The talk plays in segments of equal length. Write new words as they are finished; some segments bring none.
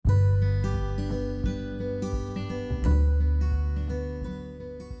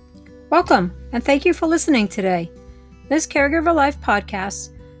Welcome, and thank you for listening today. This Caregiver Life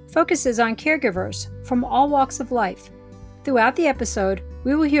podcast focuses on caregivers from all walks of life. Throughout the episode,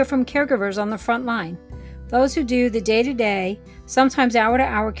 we will hear from caregivers on the front line, those who do the day-to-day, sometimes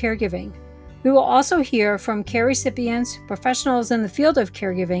hour-to-hour caregiving. We will also hear from care recipients, professionals in the field of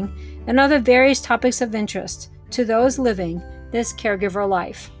caregiving, and other various topics of interest to those living this caregiver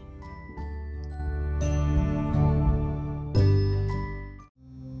life.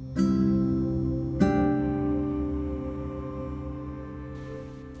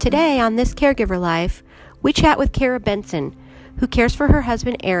 Today on This Caregiver Life, we chat with Kara Benson, who cares for her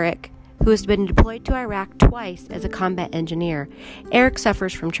husband Eric, who has been deployed to Iraq twice as a combat engineer. Eric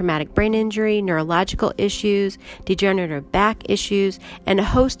suffers from traumatic brain injury, neurological issues, degenerative back issues, and a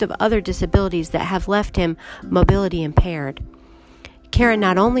host of other disabilities that have left him mobility impaired. Kara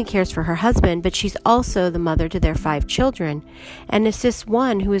not only cares for her husband, but she's also the mother to their 5 children and assists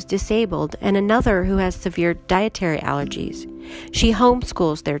one who is disabled and another who has severe dietary allergies. She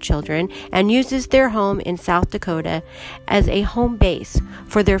homeschools their children and uses their home in South Dakota as a home base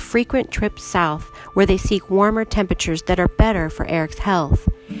for their frequent trips south, where they seek warmer temperatures that are better for Eric's health.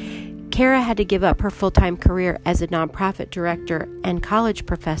 Kara had to give up her full-time career as a nonprofit director and college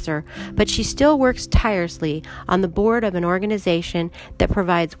professor, but she still works tirelessly on the board of an organization that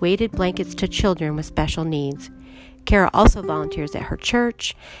provides weighted blankets to children with special needs. Kara also volunteers at her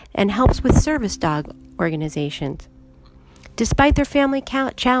church and helps with service dog organizations. Despite their family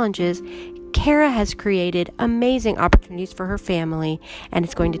challenges, Kara has created amazing opportunities for her family and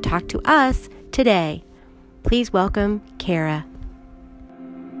is going to talk to us today. Please welcome Kara.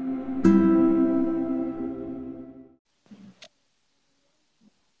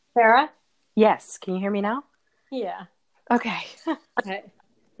 Sarah? Yes. Can you hear me now? Yeah. Okay. Okay.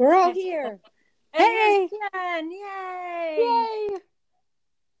 We're all here. Hey! Jen! Yay! Yay!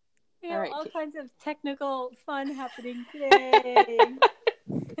 We have All right. all kinds of technical fun happening today.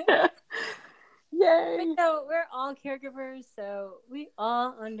 Yay! So we're all caregivers, so we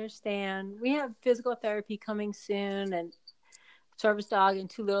all understand. We have physical therapy coming soon, and service dog and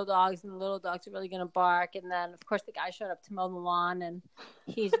 2 little dogs, and the little dogs are really going to bark. And then, of course, the guy showed up to mow the lawn, and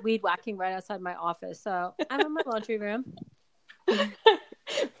he's weed whacking right outside my office. So I'm in my laundry room.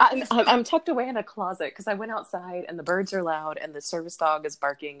 I'm tucked away in a closet because I went outside and the birds are loud and the service dog is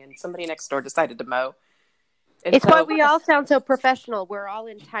barking and somebody next door decided to mow. And It's why we all sound so professional. We're all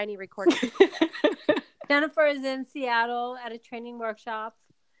in tiny recording. Jennifer is in Seattle at a training workshop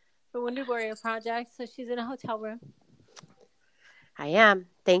for Wounded Warrior Project, so she's in a hotel room. I am.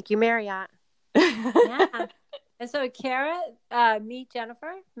 Thank you, Marriott. Yeah. And so Kara, meet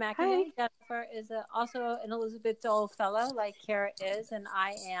Jennifer McInerney. Hi. Jennifer is also an Elizabeth Dole fellow, like Kara is, and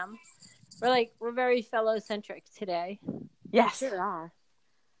I am. We're very fellow-centric today. Yes. Sure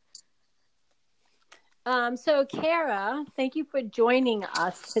are. So Kara, thank you for joining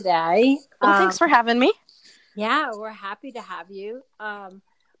us today. Well, thanks for having me. Yeah, we're happy to have you.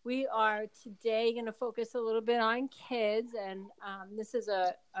 We are today going to focus a little bit on kids, and this is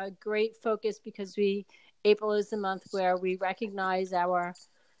a great focus because April is the month where we recognize our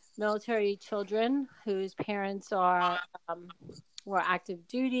military children whose parents were active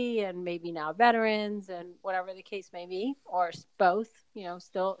duty and maybe now veterans and whatever the case may be, or both,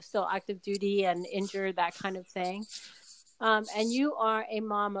 still active duty and injured, that kind of thing. And you are a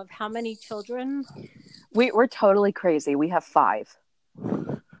mom of how many children? We're totally crazy. We have 5.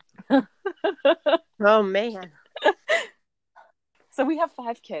 Oh, man. So we have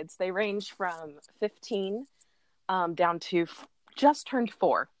 5 kids. They range from 15 down to just turned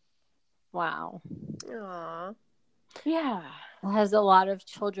 4. Wow. Aww. Yeah. That has a lot of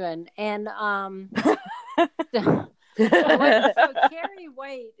children. And so Carrie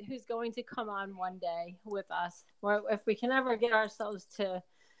White, who's going to come on one day with us, or if we can ever get ourselves to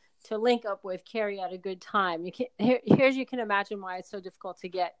link up with Carrie at a good time. You can imagine why it's so difficult to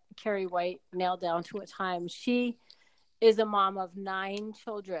get Carrie White nailed down to a time. She is a mom of 9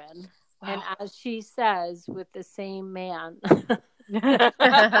 children. Wow. And as she says, with the same man.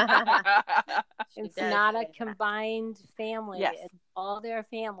 It's not a combined family. Yes. It's all their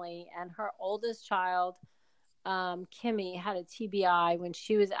family. And her oldest child, Kimmy, had a TBI when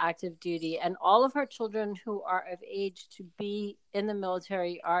she was active duty, and all of her children who are of age to be in the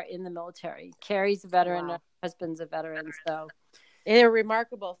military are in the military. Carrie's a veteran, wow. Her husband's a veteran, so they're a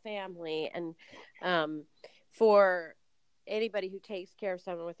remarkable family. And for anybody who takes care of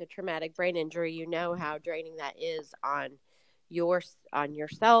someone with a traumatic brain injury, you know how draining that is on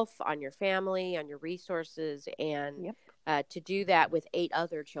yourself, on your family, on your resources, and to do that with 8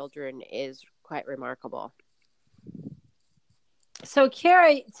 other children is quite remarkable. So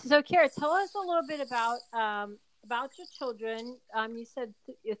Kara, tell us a little bit about your children. You said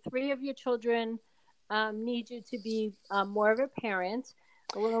three of your children need you to be more of a parent,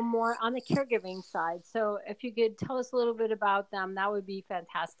 a little more on the caregiving side. So if you could tell us a little bit about them, that would be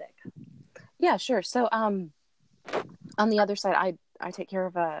fantastic. Yeah, sure. So on the other side, I take care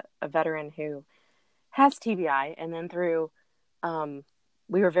of a veteran who has TBI, and then through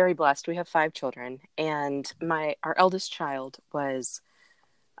we were very blessed. We have 5 children, and our eldest child was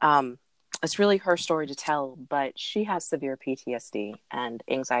it's really her story to tell, but she has severe PTSD and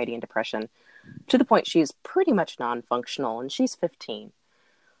anxiety and depression to the point she's pretty much non-functional, and she's 15.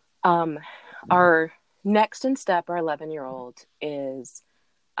 Our next in step, our 11-year-old, is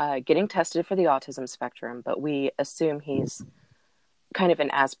getting tested for the autism spectrum, but we assume he's kind of an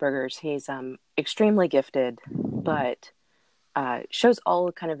Asperger's. He's extremely gifted, but shows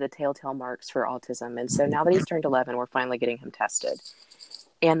all kind of the telltale marks for autism. And so now that he's turned 11, we're finally getting him tested.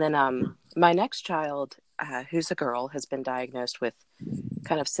 And then my next child, who's a girl, has been diagnosed with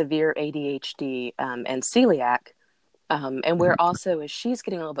kind of severe ADHD and celiac. And we're also, as she's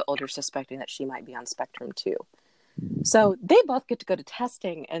getting a little bit older, suspecting that she might be on spectrum too. So they both get to go to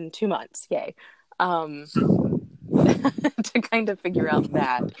testing in 2 months. Yay. To kind of figure out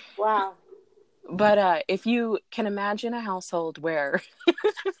that. Wow. But if you can imagine a household where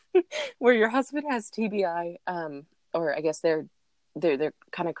where your husband has TBI, or I guess they're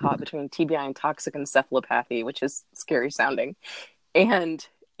kind of caught between TBI and toxic encephalopathy, which is scary sounding, and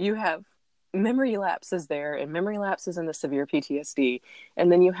you have memory lapses there, and memory lapses in the severe PTSD,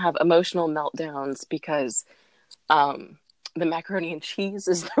 and then you have emotional meltdowns because the macaroni and cheese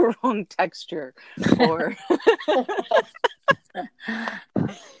is the wrong texture, or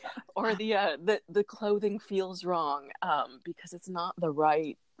or the clothing feels wrong because it's not the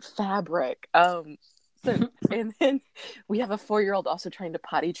right fabric. So and then we have a 4-year-old also trying to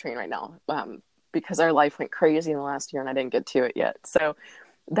potty train right now because our life went crazy in the last year and I didn't get to it yet. So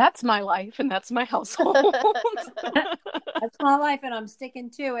that's my life and that's my household. That's my life and I'm sticking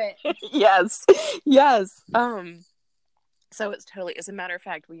to it. Yes. So it's totally, as a matter of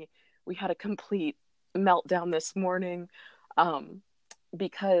fact, we had a complete meltdown this morning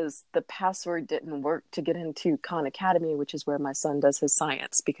because the password didn't work to get into Khan Academy, which is where my son does his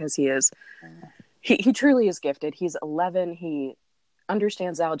science, because he truly is gifted. He's 11. He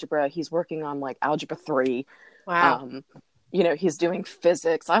understands algebra. He's working on like algebra 3. Wow. He's doing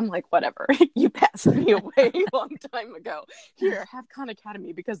physics. I'm like, whatever. You passed me away a long time ago. Here, have Khan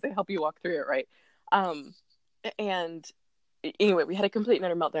Academy because they help you walk through it, right? And anyway, we had a complete and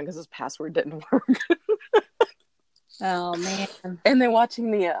utter meltdown because his password didn't work. Oh man! And then watching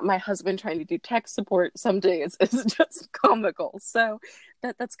my husband trying to do tech support some days is just comical. So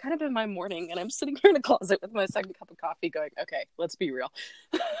that's kind of been my morning, and I'm sitting here in the closet with my second cup of coffee, going, "Okay, let's be real."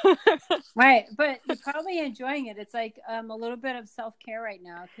 Right, but you're probably enjoying it. It's like a little bit of self-care right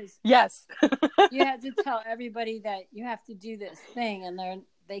now because yes, you had to tell everybody that you have to do this thing, and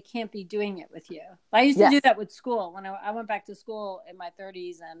they can't be doing it with you. I used to do that with school when I went back to school in my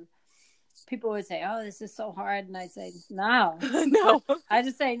 30s, and people would say, "Oh, this is so hard," and I'd say, "No." I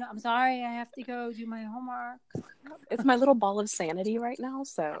just say, "No, I'm sorry, I have to go do my homework." It's my little ball of sanity right now.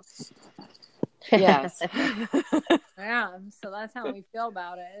 So, yes, yeah. So that's how we feel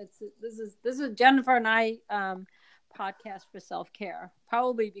about it. This is Jennifer and I podcast for self-care,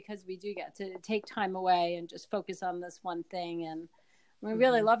 probably because we do get to take time away and just focus on this one thing, and we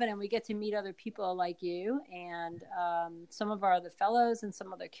really love it, and we get to meet other people like you and some of our other fellows and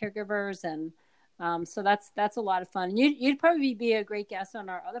some other caregivers, and so that's a lot of fun. You'd probably be a great guest on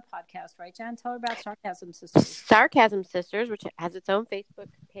our other podcast, right, Jen? Tell her about Sarcasm Sisters. Sarcasm Sisters, which has its own Facebook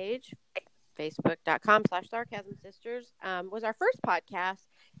page, facebook.com/Sarcasm Sisters, was our first podcast.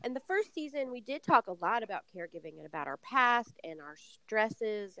 And the first season, we did talk a lot about caregiving and about our past and our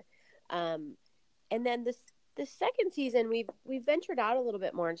stresses. And then the second season, we ventured out a little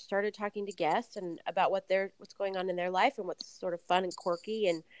bit more and started talking to guests and about what's going on in their life and what's sort of fun and quirky.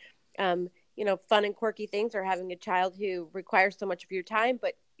 And fun and quirky things are having a child who requires so much of your time,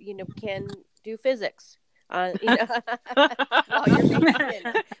 but can do physics. While you're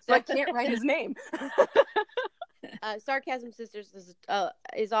babysitting. So I can't write his name. Sarcasm Sisters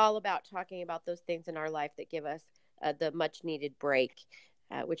is all about talking about those things in our life that give us the much needed break.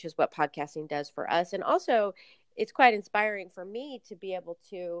 Which is what podcasting does for us. And also, it's quite inspiring for me to be able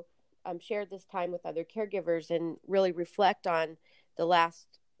to share this time with other caregivers and really reflect on the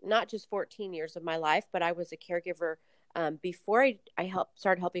last, not just 14 years of my life, but I was a caregiver before I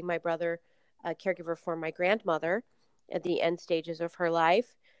started helping my brother, a caregiver for my grandmother at the end stages of her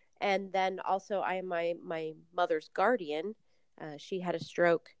life. And then also I am my mother's guardian. She had a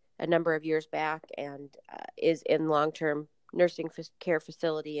stroke a number of years back and is in long-term nursing care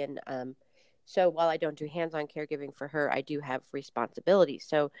facility. And so while I don't do hands-on caregiving for her, I do have responsibility.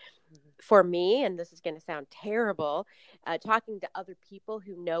 So for me, and this is going to sound terrible, talking to other people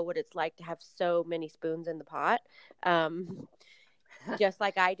who know what it's like to have so many spoons in the pot, just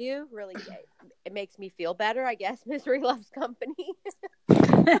like I do, really, it makes me feel better. I guess misery loves company.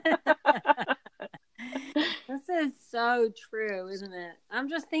 This is so true, isn't it? I'm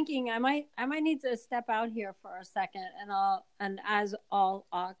just thinking I might need to step out here for a second, and as all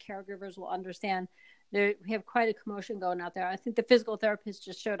caregivers will understand, we have quite a commotion going out there. I think the physical therapist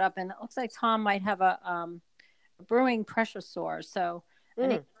just showed up, and it looks like Tom might have a brewing pressure sore. So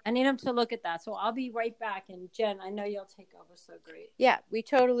I need him to look at that. So I'll be right back. And Jen, I know you'll take over so great. Yeah, we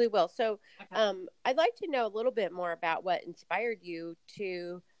totally will. So I'd like to know a little bit more about what inspired you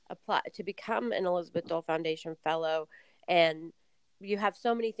to apply to become an Elizabeth Dole Foundation Fellow. And you have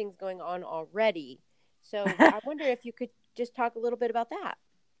so many things going on already. So I wonder if you could just talk a little bit about that.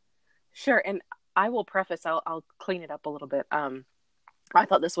 Sure. And I will preface, I'll clean it up a little bit. I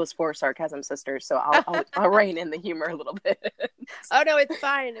thought this was for Sarcasm Sisters, so I'll rein in the humor a little bit. Oh no, it's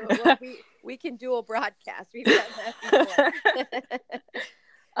fine. We can dual broadcast. We've done that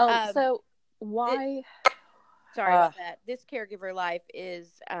before. So why? Sorry about that. This caregiver life is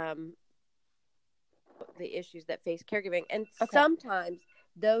the issues that face caregiving, and sometimes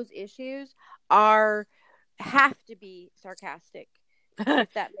those issues have to be sarcastic.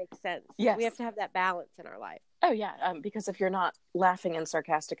 If that makes sense. Yes. We have to have that balance in our life. Oh, yeah. Because if you're not laughing and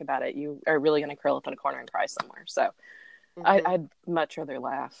sarcastic about it, you are really going to curl up in a corner and cry somewhere. So I'd much rather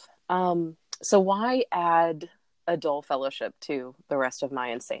laugh. So why add a Dole Fellowship to the rest of my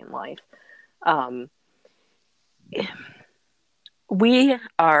insane life? We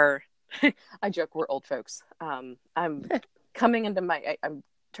are, I joke, we're old folks. I'm I'm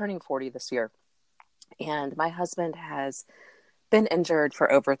turning 40 this year. And my husband has been injured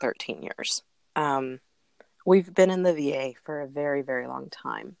for over 13 years. We've been in the VA for a very, very long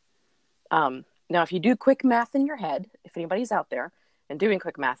time. Now, if you do quick math in your head, if anybody's out there and doing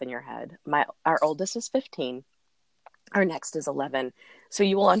quick math in your head, our oldest is 15. Our next is 11. So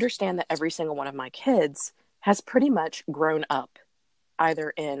you will understand that every single one of my kids has pretty much grown up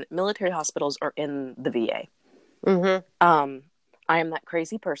either in military hospitals or in the VA. Mm-hmm. I am that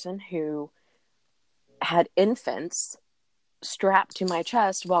crazy person who had infants strapped to my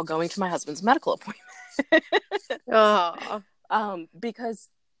chest while going to my husband's medical appointment. Because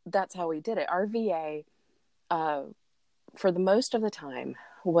that's how we did it. Our VA, for the most of the time,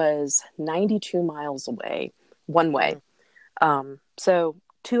 was 92 miles away, one way. So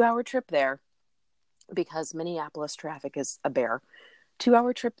 2-hour trip there, because Minneapolis traffic is a bear.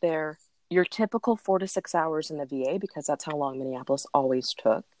 2-hour trip there, your typical 4 to 6 hours in the VA, because that's how long Minneapolis always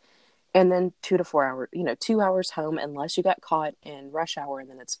took. And then 2 to 4 hours, 2 hours home, unless you got caught in rush hour, and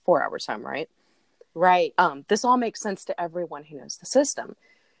then it's 4 hours home, right? Right. This all makes sense to everyone who knows the system.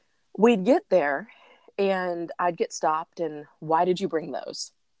 We'd get there, and I'd get stopped, and why did you bring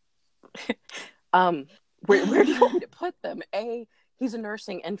those? Where do you want me to put them? He's a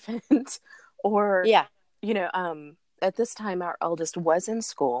nursing infant, or, at this time, our eldest was in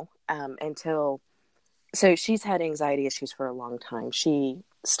school so she's had anxiety issues for a long time. She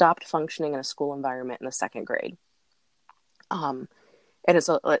stopped functioning in a school environment in the 2nd grade. And it's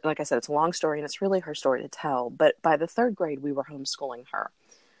like I said, it's a long story, and it's really her story to tell. But by the 3rd grade, we were homeschooling her.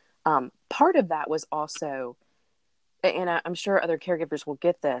 Part of that was also, and I'm sure other caregivers will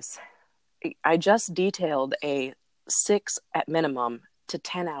get this, I just detailed a 6 at minimum to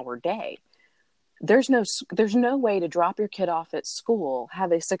 10-hour day. There's no way to drop your kid off at school,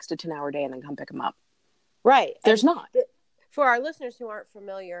 have a 6 to 10-hour day, and then come pick them up. Right. There's not. For our listeners who aren't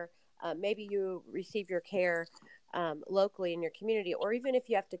familiar, maybe you receive your care locally in your community, or even if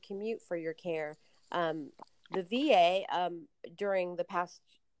you have to commute for your care, the VA during the past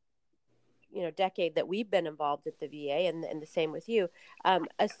decade that we've been involved at the VA, and the same with you,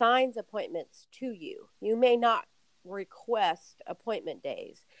 assigns appointments to you. You may not request appointment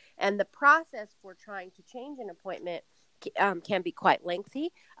days, and the process for trying to change an appointment can be quite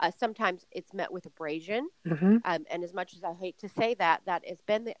lengthy. Sometimes it's met with abrasion, and as much as I hate to say that has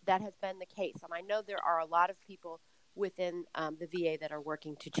been the case. And I know there are a lot of people within the VA that are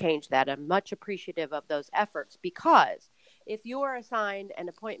working to change that. I'm much appreciative of those efforts, because if you are assigned an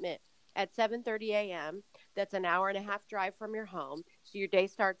appointment at 7:30 a.m., that's an hour and a half drive from your home, so your day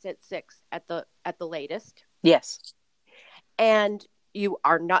starts at 6 at the latest. Yes, and you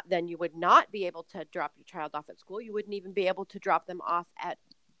would not be able to drop your child off at school. You wouldn't even be able to drop them off at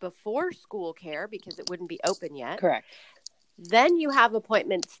before school care, because it wouldn't be open yet. Correct. Then you have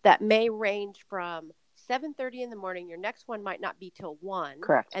appointments that may range from 7:30 in the morning. Your next one might not be till 1.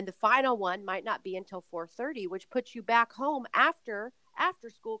 Correct. And the final one might not be until 4:30, which puts you back home after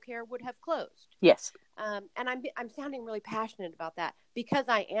school care would have closed. Yes. And I'm sounding really passionate about that because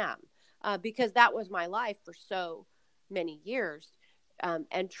I am, because that was my life for so many years,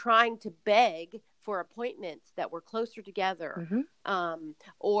 and trying to beg for appointments that were closer together,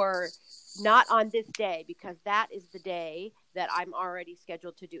 or not on this day because that is the day that I'm already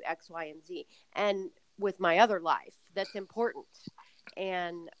scheduled to do X, Y, and Z. And with my other life, that's important.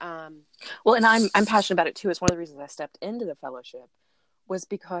 And well, and I'm passionate about it too. It's one of the reasons I stepped into the fellowship was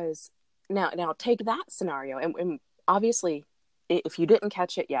because now take that scenario, and obviously, if you didn't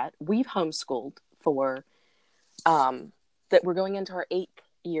catch it yet, we've homeschooled for that we're going into our 8th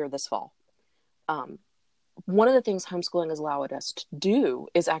year this fall. One of the things homeschooling has allowed us to do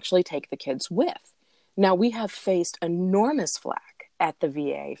is actually take the kids with. Now, we have faced enormous flack at the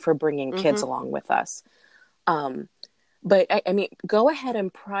VA for bringing kids along with us. But I mean, go ahead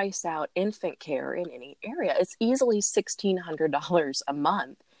and price out infant care in any area. It's easily $1,600 a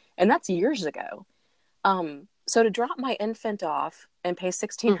month. And that's years ago. So to drop my infant off and pay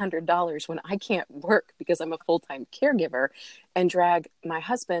 $1,600 when I can't work because I'm a full-time caregiver, and drag my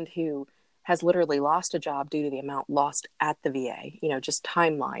husband, who has literally lost a job due to the amount lost at the VA, just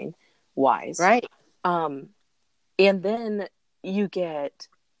timeline wise. right. And then you get,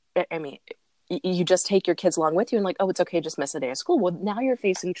 I mean, you just take your kids along with you and like, oh, it's okay, just miss a day of school. Well, now you're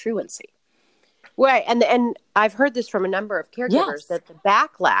facing truancy. Right. And I've heard this from a number of caregivers, Yes. that the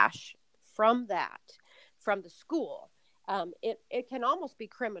backlash from the school, it can almost be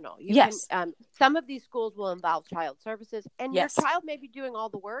criminal. Yes. Some of these schools will involve child services, and Yes. your child may be doing all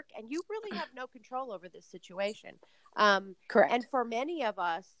the work, and you really have no control over this situation. Correct. And for many of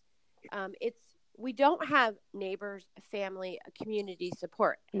us, we don't have neighbors, family, community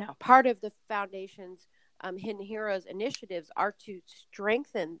support. No. Part of the foundation's Hidden Heroes initiatives are to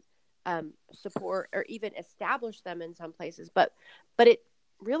strengthen support, or even establish them in some places, but it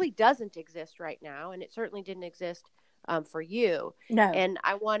really doesn't exist right now, and it certainly didn't exist for you. No. And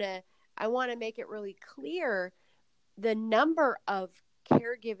I want to make it really clear, the number of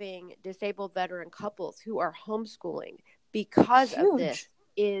caregiving disabled veteran couples who are homeschooling because of this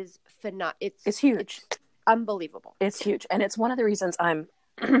is it's huge. It's unbelievable. It's huge. And it's one of the reasons I'm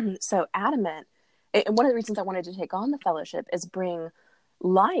so adamant. And one of the reasons I wanted to take on the fellowship is bring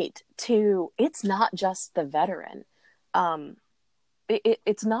light to, it's not just the veteran.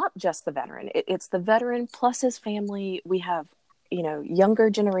 It's not just the veteran. It's the veteran plus his family. We have, younger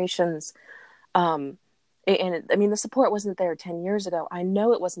generations. And I mean, the support wasn't there 10 years ago. I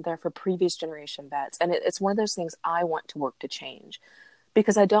know it wasn't there for previous generation vets. And it's one of those things I want to work to change,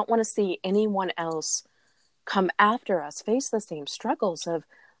 because I don't want to see anyone else come after us face the same struggles of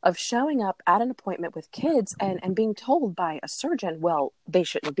showing up at an appointment with kids and being told by a surgeon, well, they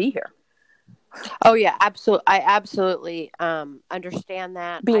shouldn't be here. Oh yeah, absolutely. I absolutely understand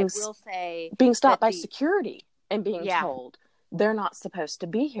that. I will say, being stopped by security and being told they're not supposed to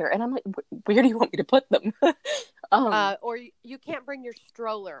be here, and I'm like, where do you want me to put them? Or you can't bring your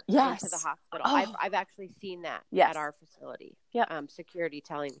stroller into the hospital. Oh. I've actually seen that at our facility. Yeah, security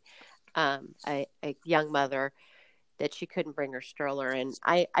telling a young mother that she couldn't bring her stroller, and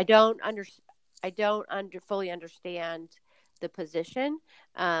I don't fully understand the position.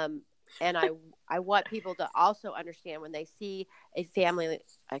 And I want people to also understand, when they see a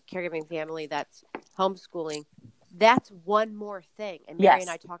caregiving family that's homeschooling, that's one more thing. And Mary and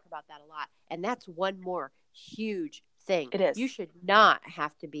I talk about that a lot. And that's one more huge thing. It is. You should not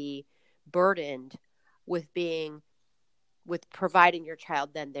have to be burdened with providing your child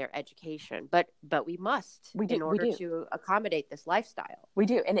then their education. But we must, in order to accommodate this lifestyle. We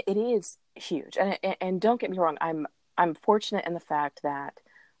do. And it is huge. And don't get me wrong, I'm fortunate in the fact that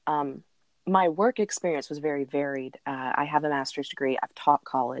my work experience was very varied. I have a master's degree. I've taught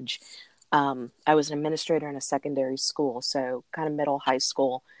college. I was an administrator in a secondary school, so kind of middle high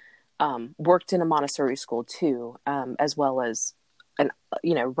school. Worked in a Montessori school too, as well as ran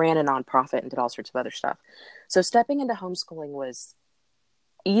a nonprofit and did all sorts of other stuff. So stepping into homeschooling was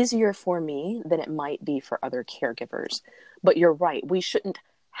easier for me than it might be for other caregivers. But you're right. We shouldn't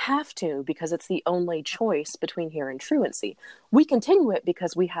have to, because it's the only choice between here and truancy. We continue it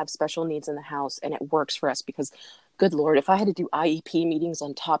because we have special needs in the house and it works for us, because good Lord, if I had to do IEP meetings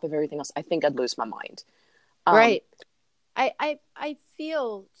on top of everything else, I think I'd lose my mind. Right. I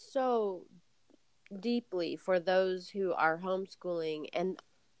feel so deeply for those who are homeschooling, and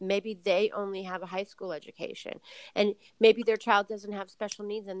maybe they only have a high school education, and maybe their child doesn't have special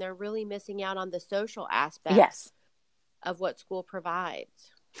needs, and they're really missing out on the social aspect. Yes. of what school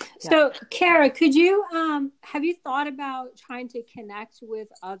provides. So, Kara, could you have you thought about trying to connect with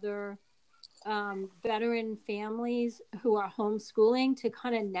other veteran families who are homeschooling to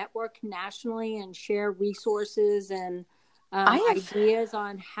kind of network nationally and share resources and ideas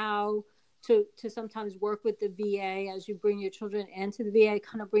on how to sometimes work with the VA as you bring your children into the VA,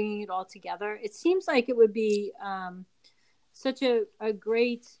 kind of bringing it all together? It seems like it would be such a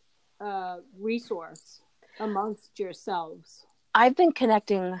great resource amongst yourselves. I've been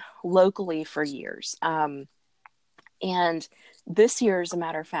connecting locally for years. And this year, as a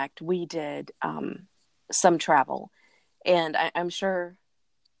matter of fact, we did some travel. And I'm sure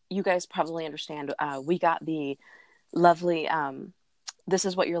you guys probably understand. We got the lovely, this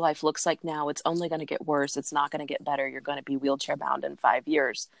is what your life looks like now. It's only going to get worse. It's not going to get better. You're going to be wheelchair bound in 5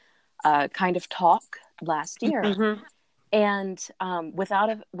 years. Kind of talk last year. Mm-hmm. And without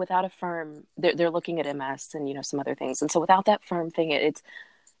a firm, they're looking at MS and, some other things. And so without that firm thing, it's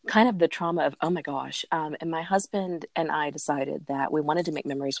kind of the trauma of, oh my gosh. And my husband and I decided that we wanted to make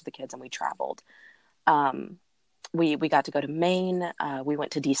memories with the kids, and we traveled. We got to go to Maine. We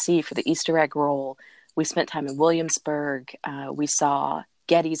went to DC for the Easter egg roll. We spent time in Williamsburg. We saw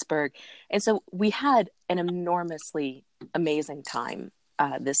Gettysburg. And so we had an enormously amazing time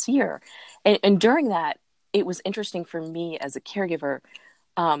this year. And during that, it was interesting for me as a caregiver,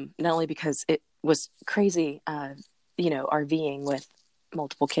 not only because it was crazy, RVing with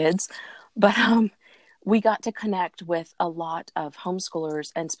multiple kids, but we got to connect with a lot of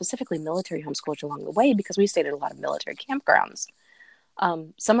homeschoolers, and specifically military homeschoolers along the way, because we stayed at a lot of military campgrounds.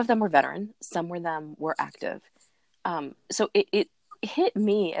 Some of them were veteran, some of them were active. So it hit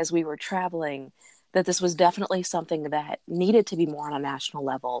me as we were traveling that this was definitely something that needed to be more on a national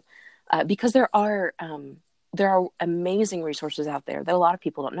level. Because there are amazing resources out there that a lot of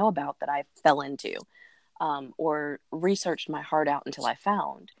people don't know about that I fell into or researched my heart out until I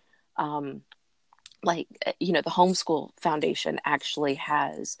found. The Homeschool Foundation actually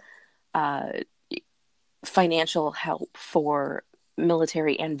has financial help for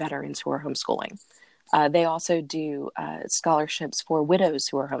military and veterans who are homeschooling. They also do scholarships for widows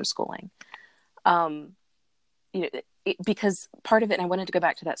who are homeschooling. Because part of it, and I wanted to go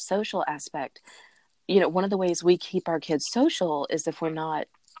back to that social aspect, one of the ways we keep our kids social is if we're not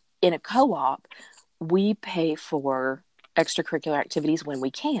in a co-op, we pay for extracurricular activities when we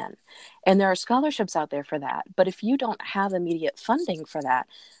can. And there are scholarships out there for that. But if you don't have immediate funding for that,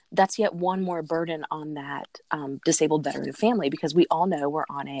 that's yet one more burden on that disabled veteran family, because we all know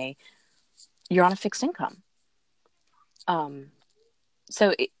you're on a fixed income.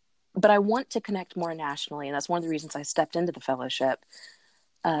 But I want to connect more nationally, and that's one of the reasons I stepped into the fellowship,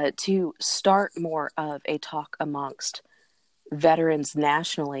 to start more of a talk amongst veterans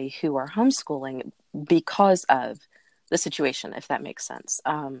nationally who are homeschooling because of the situation, if that makes sense.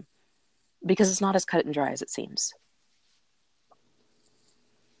 Because it's not as cut and dry as it seems.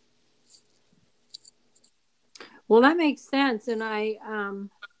 Well, that makes sense, and I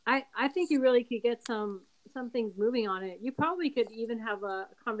think you really could get some things moving on it. You probably could even have a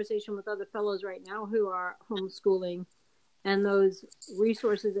conversation with other fellows right now who are homeschooling, and those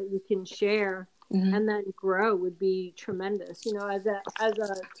resources that you can share and then grow would be tremendous. As a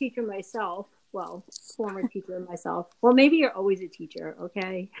teacher myself, well, former teacher myself. Well, maybe you're always a teacher,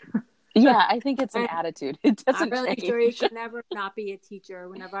 okay? Yeah, I think it's an attitude. It doesn't I'm really change. sure you should never not be a teacher.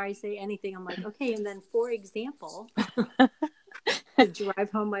 Whenever I say anything, I'm like, okay, and then for example, to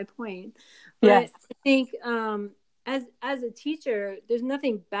drive home my point. But yes. I think as a teacher, there's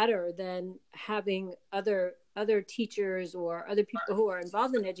nothing better than having other teachers or other people who are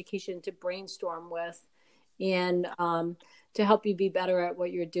involved in education to brainstorm with and to help you be better at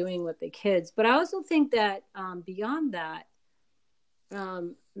what you're doing with the kids. But I also think that beyond that,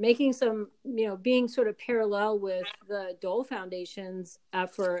 making some, being sort of parallel with the Dole Foundation's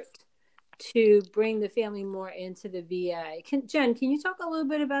effort to bring the family more into the VA. Jen, can you talk a little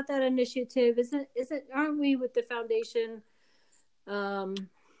bit about that initiative? Aren't we with the foundation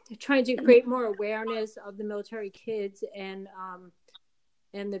trying to create more awareness of the military kids and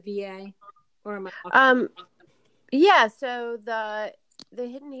the VA? Or am I yeah, so the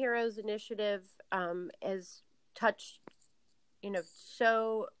Hidden Heroes initiative has touched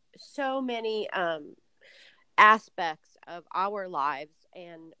so many aspects of our lives,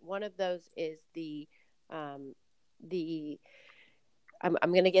 and one of those is I'm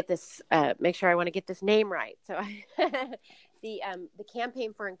going to get this make sure I want to get this name right. So the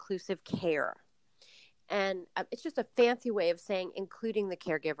Campaign for Inclusive Care, and it's just a fancy way of saying including the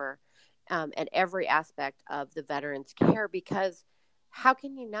caregiver at every aspect of the veteran's care, because how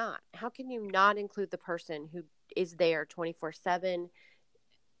can you not include the person is there 24/7,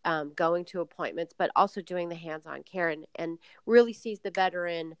 going to appointments, but also doing the hands-on care, and really sees the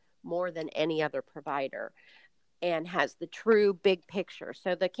veteran more than any other provider and has the true big picture.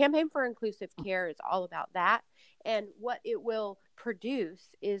 So the Campaign for Inclusive Care is all about that. And what it will produce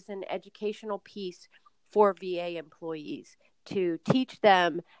is an educational piece for VA employees to teach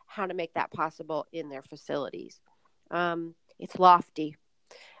them how to make that possible in their facilities. It's lofty.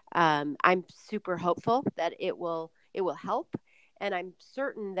 I'm super hopeful that it will help. And I'm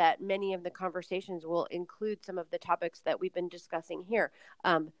certain that many of the conversations will include some of the topics that we've been discussing here.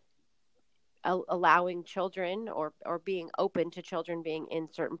 Allowing children or being open to children being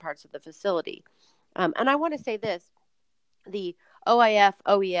in certain parts of the facility. And I want to say this, the OIF,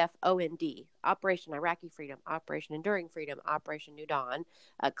 OEF, OND, Operation Iraqi Freedom, Operation Enduring Freedom, Operation New Dawn,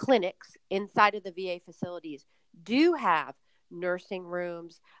 clinics inside of the VA facilities do have nursing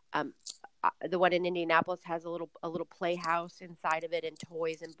rooms. The one in Indianapolis has a little playhouse inside of it and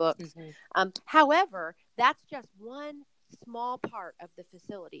toys and books. Mm-hmm. However, that's just one small part of the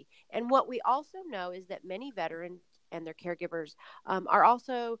facility. And what we also know is that many veterans and their caregivers are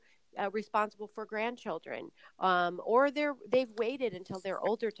also responsible for grandchildren, or they've waited until they're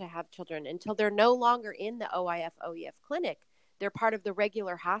older to have children, until they're no longer in the OIF, OEF clinic. They're part of the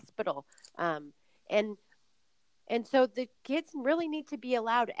regular hospital. And so the kids really need to be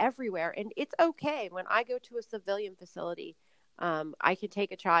allowed everywhere. And it's okay. When I go to a civilian facility, I can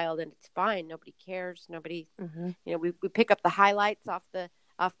take a child and it's fine. Nobody cares. Nobody, we pick up the highlights off the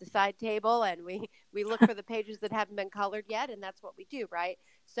side table, and we look for the pages that haven't been colored yet. And that's what we do. Right.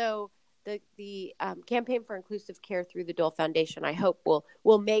 So the Campaign for Inclusive Care through the Dole Foundation, I hope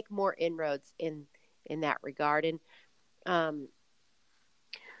will make more inroads in that regard. And,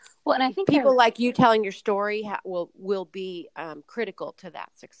 well, and I think people like you telling your story will be critical to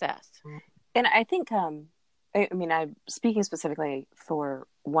that success. And I think, I'm speaking specifically for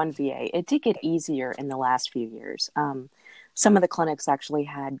one VA, it did get easier in the last few years. Some of the clinics actually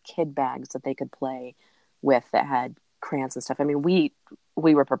had kid bags that they could play with that had crayons and stuff. I mean, we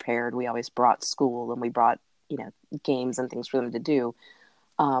were prepared. We always brought school, and we brought, games and things for them to do.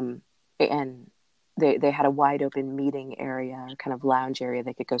 And they had a wide open meeting area, kind of lounge area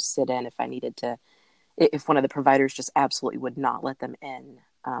they could go sit in if one of the providers just absolutely would not let them in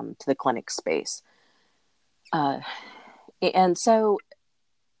to the clinic space. And so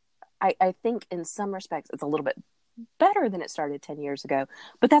I think in some respects it's a little bit better than it started 10 years ago,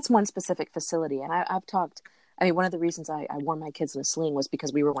 but that's one specific facility. And I've talked, one of the reasons I wore my kids in a sling was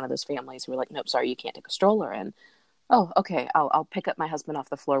because we were one of those families who were like, nope, sorry, you can't take a stroller in. Oh, okay. I'll pick up my husband off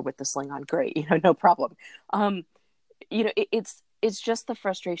the floor with the sling on. Great. No problem. It's just the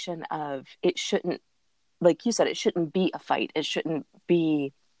frustration of, it shouldn't, like you said, it shouldn't be a fight. It shouldn't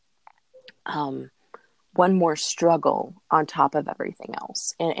be, one more struggle on top of everything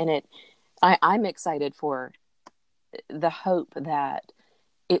else. And I'm excited for the hope that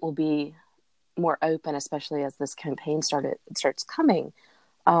it will be more open, especially as this campaign starts coming,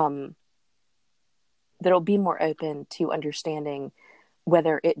 that it'll be more open to understanding,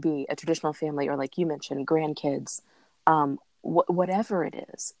 whether it be a traditional family or, like you mentioned, grandkids, whatever it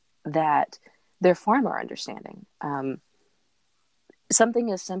is, that they're far more understanding.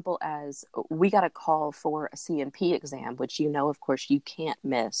 Something as simple as, we got a call for a C&P exam, which, of course, you can't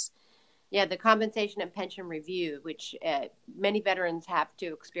miss. Yeah, the compensation and pension review, which many veterans have to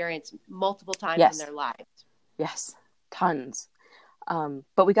experience multiple times in their lives. Yes, tons.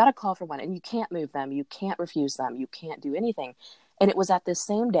 But we got a call for one, and you can't move them. You can't refuse them. You can't do anything. And it was at this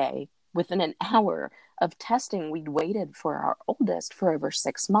same day, within an hour of testing, we'd waited for our oldest for over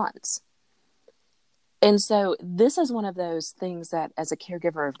 6 months. And so this is one of those things that, as a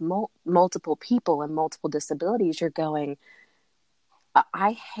caregiver of multiple people and multiple disabilities, you're going,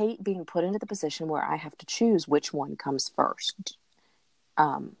 I hate being put into the position where I have to choose which one comes first.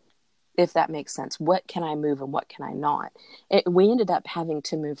 If that makes sense. What can I move and what can I not? We ended up having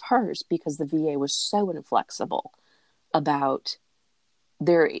to move hers because the VA was so inflexible about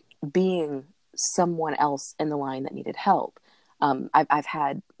there being someone else in the line that needed help. I've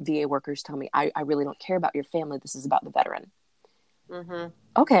had VA workers tell me, I really don't care about your family. This is about the veteran. Mm-hmm.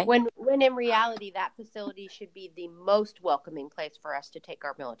 Okay. When in reality, that facility should be the most welcoming place for us to take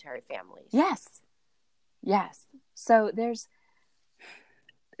our military families. Yes. So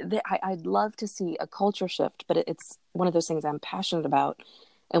I'd love to see a culture shift, but it's one of those things I'm passionate about,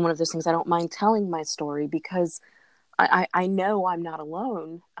 and one of those things I don't mind telling my story, because I know I'm not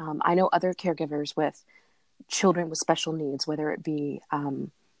alone. I know other caregivers with children with special needs, whether it be,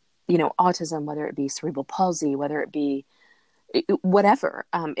 autism, whether it be cerebral palsy, whether it be whatever.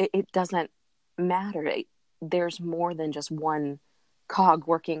 It doesn't matter. there's more than just one cog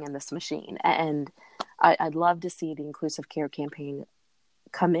working in this machine. And I'd love to see the Inclusive Care campaign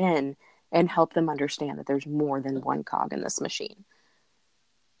come in and help them understand that there's more than one cog in this machine.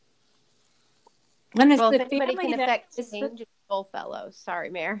 And it's well, the if anybody family can that affect change, it's Goldfellow. Sorry,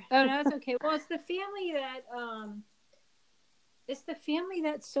 Mayor. Oh no, it's okay. Well, it's the family that it's the family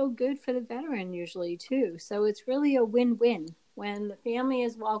that's so good for the veteran usually too. So it's really a win-win when the family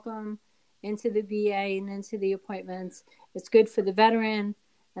is welcome into the VA and into the appointments. It's good for the veteran,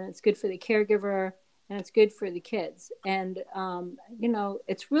 and it's good for the caregiver, and it's good for the kids. And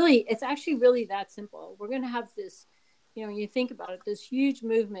it's actually really that simple. We're going to have this, you think about it, this huge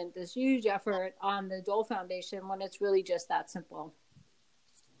movement, this huge effort on the Dole Foundation when it's really just that simple.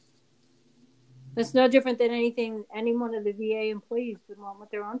 It's no different than anything any one of the VA employees would want with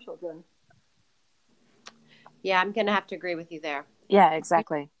their own children. Yeah, I'm going to have to agree with you there. Yeah,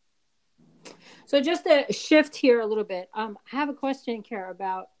 exactly. So just to shift here a little bit, I have a question, Kara,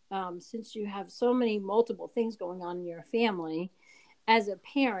 about since you have so many multiple things going on in your family as a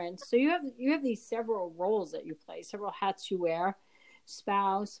parent. So you have these several roles that you play, several hats you wear: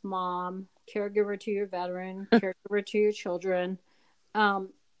 spouse, mom, caregiver to your veteran, caregiver to your children.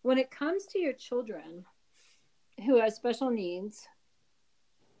 When it comes to your children who have special needs,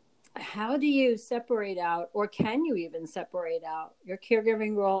 how do you separate out, or can you even separate out, your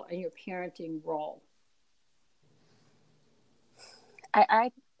caregiving role and your parenting role?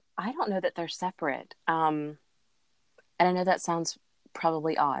 I don't know that they're separate. And I know that sounds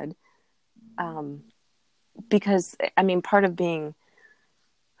probably odd. Because, I mean, part of being,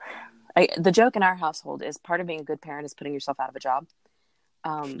 the joke in our household is part of being a good parent is putting yourself out of a job.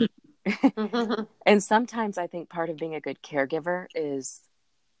 And sometimes I think part of being a good caregiver is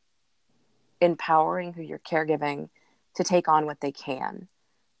empowering who you're caregiving to take on what they can.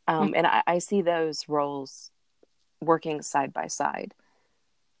 And I see those roles working side by side.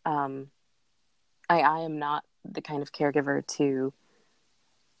 I am not the kind of caregiver to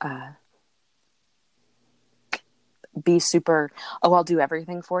be super, I'll do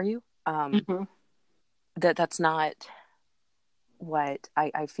everything for you. That's not what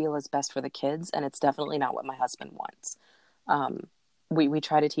I feel is best for the kids, and it's definitely not what my husband wants. We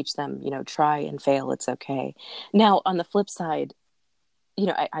try to teach them, try and fail, it's okay. Now, on the flip side,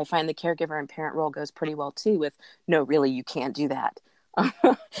 I find the caregiver and parent role goes pretty well too with, no, really, you can't do that.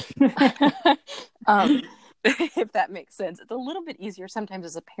 If that makes sense. It's a little bit easier sometimes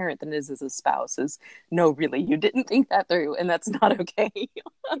as a parent than it is as a spouse. Is, no, really, you didn't think that through, and that's not okay.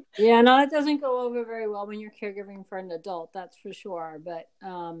 Yeah, no, it doesn't go over very well when you're caregiving for an adult, that's for sure. But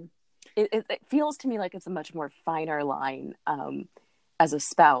it feels to me like it's a much more finer line as a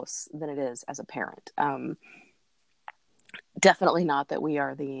spouse than it is as a parent. Definitely not that we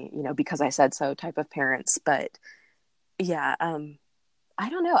are the, because I said so type of parents, but yeah, I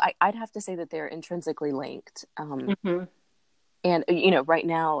don't know. I'd have to say that they're intrinsically linked. And, right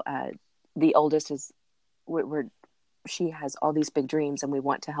now, the oldest is, she has all these big dreams and we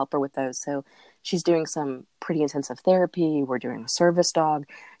want to help her with those. So she's doing some pretty intensive therapy. We're doing a service dog.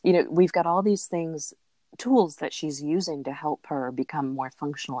 We've got all these tools that she's using to help her become more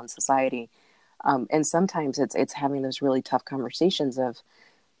functional in society. And sometimes it's having those really tough conversations of,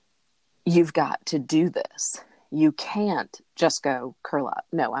 you've got to do this. You can't just go curl up.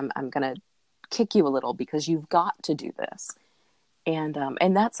 No, I'm going to kick you a little because you've got to do this. And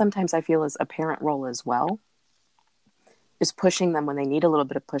that sometimes I feel is a parent role as well, is pushing them when they need a little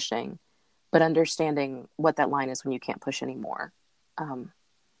bit of pushing, but understanding what that line is when you can't push anymore.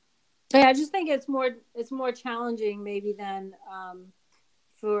 Yeah, I just think it's more challenging maybe than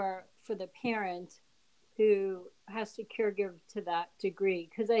for the parent who has to caregive to that degree.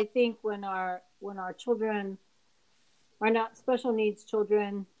 Because I think when our children are not special needs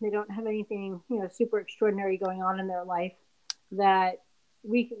children, they don't have anything super extraordinary going on in their life, that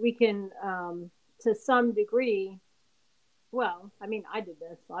we can to some degree. Well, I mean, I did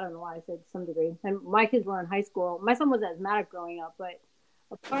this, so I don't know why I said some degree. And my kids were in high school. My son was asthmatic growing up, but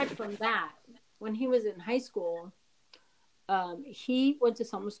apart from that, when he was in high school, he went to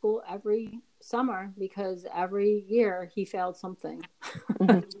summer school every summer because every year he failed something.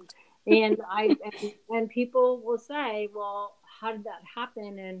 And people will say, well, how did that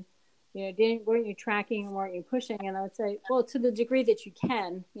happen? And, weren't you tracking and weren't you pushing? And I would say, well, to the degree that you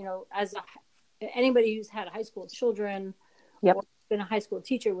can, as anybody who's had high school children, yep, or been a high school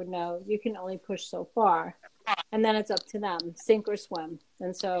teacher would know, you can only push so far. And then it's up to them, sink or swim.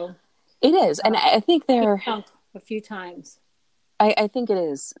 And so it is. And I think they're a few times. I think it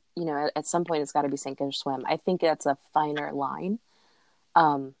is, at some point it's got to be sink or swim. I think that's a finer line.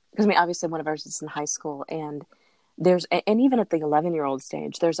 Because I mean, obviously one of ours is in high school, and even at the 11-year-old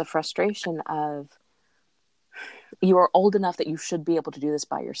stage, there's a frustration of, you are old enough that you should be able to do this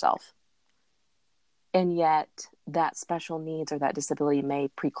by yourself. And yet that special needs or that disability may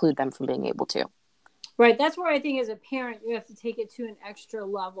preclude them from being able to. Right. That's where I think as a parent, you have to take it to an extra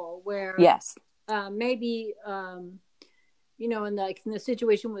level where yes, maybe, you know, in the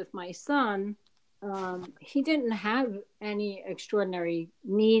situation with my son, he didn't have any extraordinary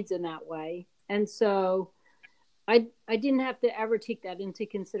needs in that way. And so I didn't have to ever take that into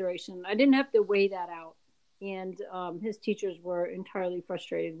consideration. I didn't have to weigh that out. And his teachers were entirely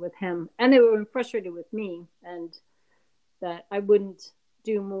frustrated with him, and they were frustrated with me, and that I wouldn't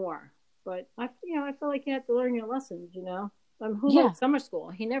do more. But I felt like you had to learn your lessons. You know, who liked summer school?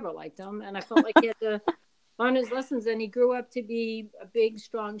 He never liked them, and I felt like he had to learn his lessons. And he grew up to be a big,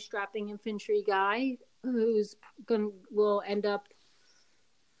 strong, strapping infantry guy will end up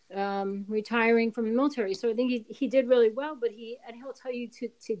retiring from the military. So I think he did really well, but he'll tell you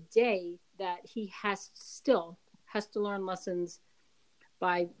today that he still has to learn lessons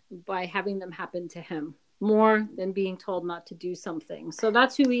by having them happen to him more than being told not to do something. So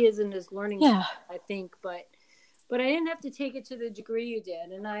that's who he is in his learning, I think. But I didn't have to take it to the degree you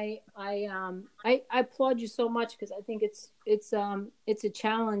did, and I applaud you so much, because I think it's a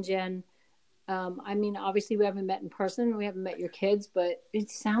challenge. And I mean, obviously we haven't met in person, we haven't met your kids, but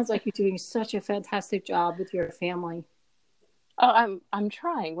it sounds like you're doing such a fantastic job with your family. Oh, I'm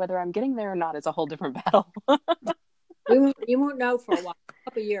trying. Whether I'm getting there or not is a whole different battle. You won't know for a while, a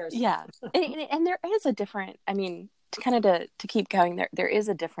couple of years. Yeah, and there is a different. I mean, to keep going, there is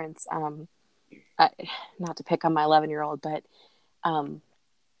a difference. Not to pick on my 11-year-old, but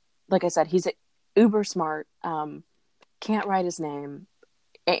like I said, he's uber smart. Can't write his name,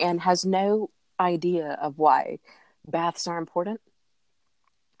 and has no idea of why baths are important,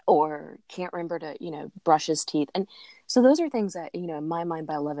 or can't remember to, brush his teeth. And so those are things that, in my mind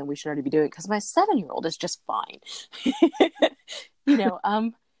by 11, we should already be doing, because my 7-year-old is just fine.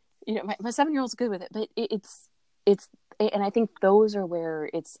 My 7-year-old's good with it, but it's, and I think those are where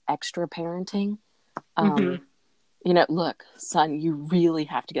it's extra parenting. Look, son, you really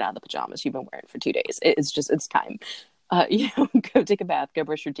have to get out of the pajamas you've been wearing for 2 days. It's time. Go take a bath, go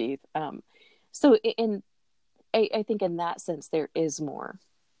brush your teeth. So I think in that sense, there is more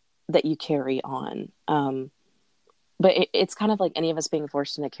that you carry on. But it's kind of like any of us being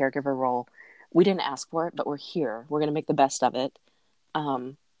forced in a caregiver role. We didn't ask for it, but we're here. We're going to make the best of it.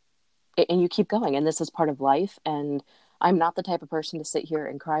 And you keep going. And this is part of life. And I'm not the type of person to sit here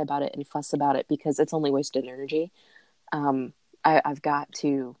and cry about it and fuss about it, because it's only wasted energy. I've got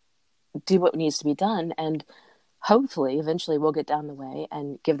to do what needs to be done. And hopefully, eventually we'll get down the way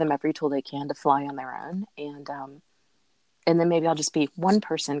and give them every tool they can to fly on their own. And then maybe I'll just be one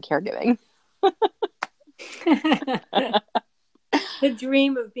person caregiving. The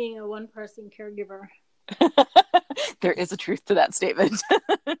dream of being a one-person caregiver. There is a truth to that statement.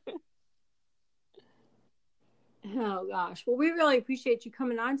 Oh gosh. Well, we really appreciate you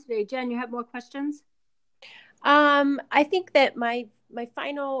coming on today. Jen, you have more questions? I think that my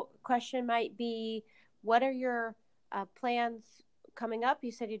final question might be, what are your plans coming up?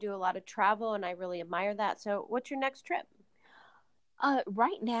 You said you do a lot of travel, and I really admire that. So what's your next trip?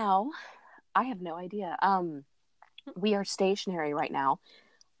 Right now, I have no idea. We are stationary right now,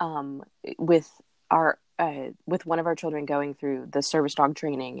 with one of our children going through the service dog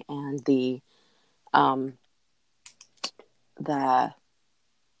training and the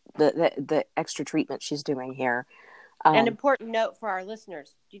extra treatment she's doing here. An important note for our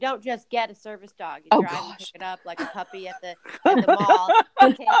listeners: you don't just get a service dog. You drive and pick it up like a puppy at the mall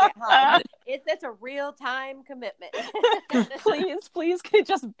and take it home. It's a real time commitment. Please, can it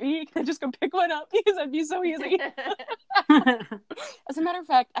just go pick one up, because that'd be so easy. As a matter of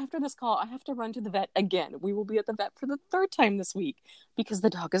fact, after this call, I have to run to the vet again. We will be at the vet for the 3rd time this week, because the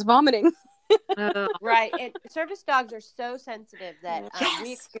dog is vomiting. Right. And service dogs are so sensitive that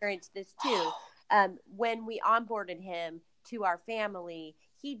we experienced this too. When we onboarded him to our family,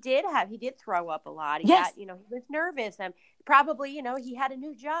 he did throw up a lot. He was nervous, and probably, he had a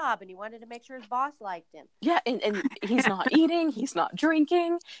new job and he wanted to make sure his boss liked him. Yeah. And he's not eating, he's not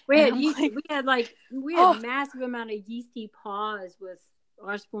drinking. We had massive amount of yeasty paws with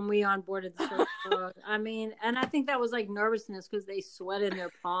us when we onboarded the service dog. I mean, and I think that was like nervousness because they sweat in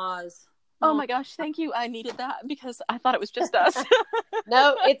their paws. Oh my gosh, thank you. I needed that because I thought it was just us.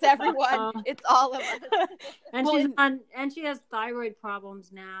 No, it's everyone. It's all of us. And she has thyroid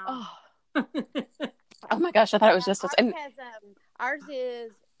problems now. Oh my gosh, I thought it was just us. And ours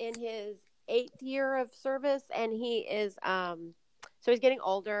is in his 8th year of service, and he is So he's getting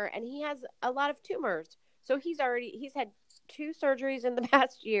older, and he has a lot of tumors. So he's had 2 surgeries in the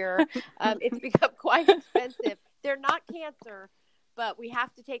past year. It's become quite expensive. They're not cancer, but we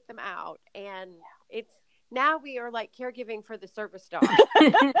have to take them out. And now we are like caregiving for the service dog.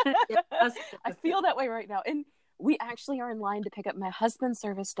 I feel that way right now. And we actually are in line to pick up my husband's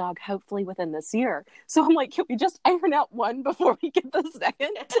service dog, hopefully within this year. So I'm like, can we just iron out one before we get the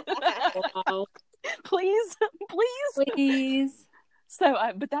second? Wow. Please. So,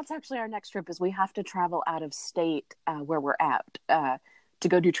 but that's actually our next trip is we have to travel out of state where we're at to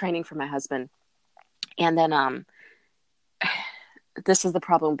go do training for my husband. And then this is the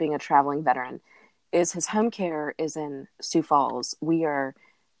problem with being a traveling veteran is his home care is in Sioux Falls. We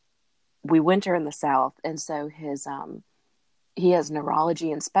winter in the South. And so he has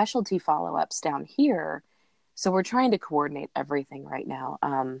neurology and specialty follow-ups down here. So we're trying to coordinate everything right now.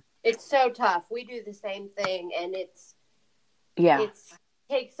 It's so tough. We do the same thing, and it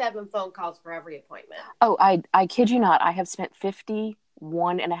takes 7 phone calls for every appointment. Oh, I kid you not. I have spent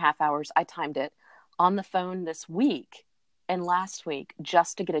 51.5 hours. I timed it on the phone this week and last week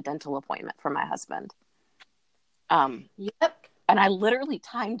just to get a dental appointment for my husband. Yep. And I literally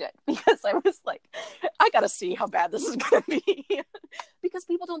timed it because I was like, I got to see how bad this is going to be. Because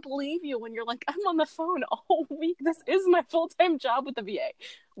people don't believe you when you're like, I'm on the phone all week. This is my full-time job with the VA.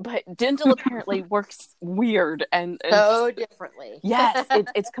 But dental apparently works weird and so differently. Yes,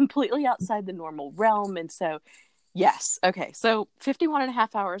 it's completely outside the normal realm. And so, yes. Okay. So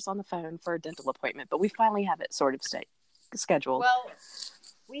 51.5 hours on the phone for a dental appointment, but we finally have it sort of scheduled. Well,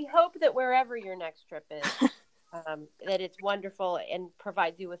 we hope that wherever your next trip is, that it's wonderful and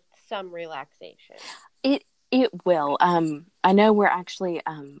provides you with some relaxation. It will. I know we're actually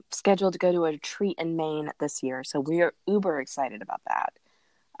scheduled to go to a retreat in Maine this year, so we're uber excited about that.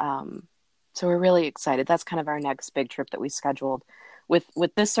 So we're really excited. That's kind of our next big trip that we scheduled.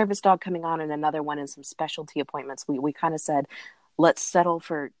 With this service dog coming on and another one and some specialty appointments, we kind of said, let's settle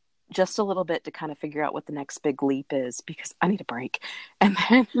for just a little bit to kind of figure out what the next big leap is because I need a break. And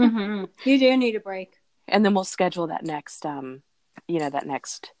then You do need a break. And then we'll schedule that next, that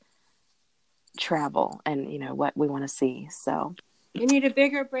next travel and, what we want to see. So you need a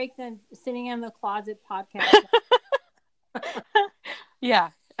bigger break than sitting in the closet podcast. Yeah.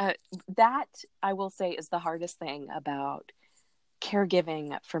 That I will say is the hardest thing about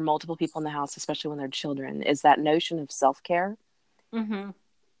caregiving for multiple people in the house, especially when they're children, is that notion of self-care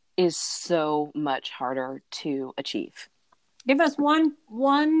is so much harder to achieve. Give us one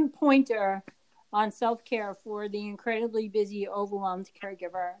pointer on self-care for the incredibly busy, overwhelmed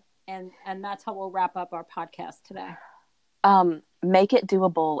caregiver. And that's how we'll wrap up our podcast today. Make it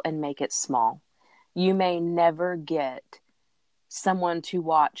doable and make it small. You may never get someone to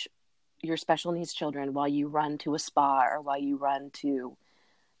watch your special needs children while you run to a spa or while you run to,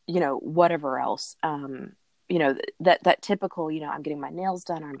 whatever else. That typical, I'm getting my nails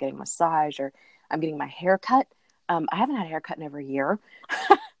done or I'm getting a massage or I'm getting my hair cut. I haven't had a haircut in over a year.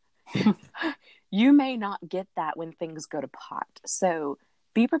 You may not get that when things go to pot. So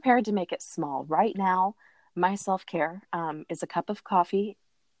be prepared to make it small. Right now, my self-care is a cup of coffee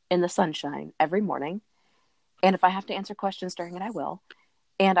in the sunshine every morning. And if I have to answer questions during it, I will.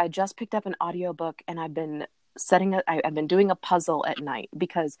 And I just picked up an audiobook and I've been I've been doing a puzzle at night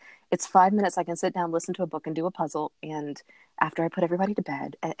because it's 5 minutes. I can sit down, listen to a book and do a puzzle. And after I put everybody to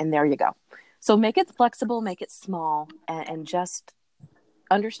bed, and there you go. So make it flexible, make it small, and just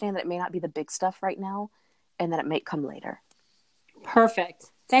understand that it may not be the big stuff right now and that it may come later. Perfect.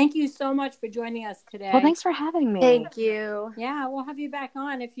 Thank you so much for joining us today. Well, thanks for having me. Thank you. Yeah, we'll have you back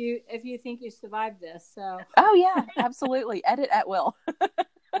on if you think you survived this. So. Oh yeah, absolutely. Edit at will.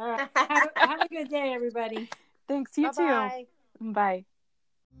 All right. Have a good day, everybody. Thanks. You Bye-bye. too. Bye.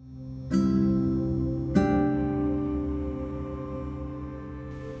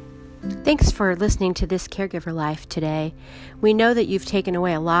 Thanks for listening to This Caregiver Life today. We know that you've taken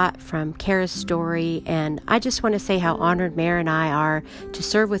away a lot from Kara's story, and I just want to say how honored Mare and I are to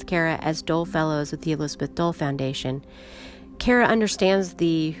serve with Kara as Dole Fellows with the Elizabeth Dole Foundation. Kara understands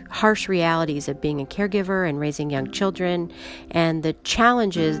the harsh realities of being a caregiver and raising young children and the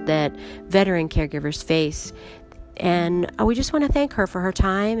challenges that veteran caregivers face. And we just want to thank her for her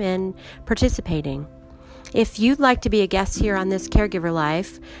time and participating. If you'd like to be a guest here on This Caregiver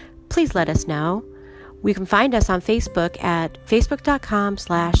Life, please let us know. You can find us on Facebook at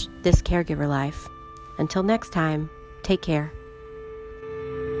facebook.com/thiscaregiverlife. Until next time, take care.